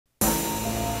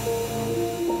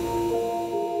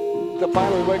the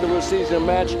final regular season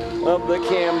match of the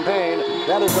campaign.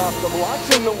 That is off the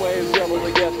blocks, and the Waves able to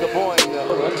get the point.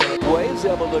 Waves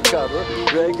able to cover.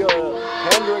 They go to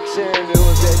Hendrickson, who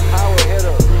is a power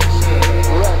hitter.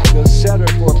 Brett, the setter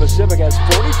for Pacific, has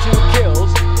 42 kills,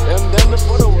 and then the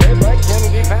put away by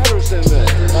Kennedy Patterson.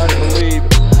 I believe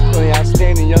one of the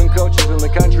outstanding young coaches in the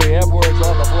country. Edwards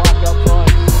off the block up front.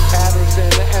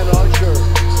 Patterson and Archer.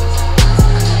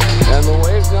 And the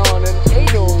Waves now on an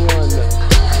 8-0 run.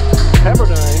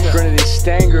 Pepperdine, Trinity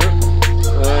Stanger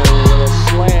with a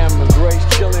slam, and Grace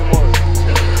Chillingworth.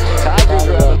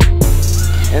 Tigers are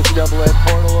NCAA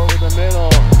portal over the middle.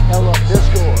 Ella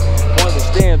Piscor on the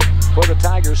stand for the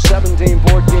Tigers.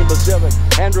 17-14 Pacific.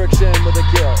 Hendrickson with a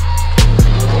kill.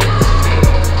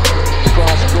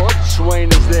 Cross court, Swain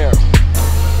is there.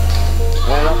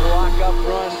 And a block up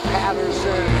front,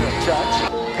 Patterson,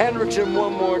 touch. Hendrickson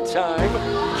one more time.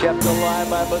 Kept alive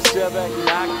by Pacific,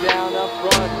 knocked down up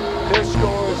front. This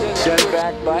scores in. Sent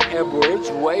back by Edwards,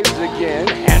 Waves again.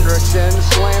 Hendrickson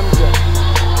slams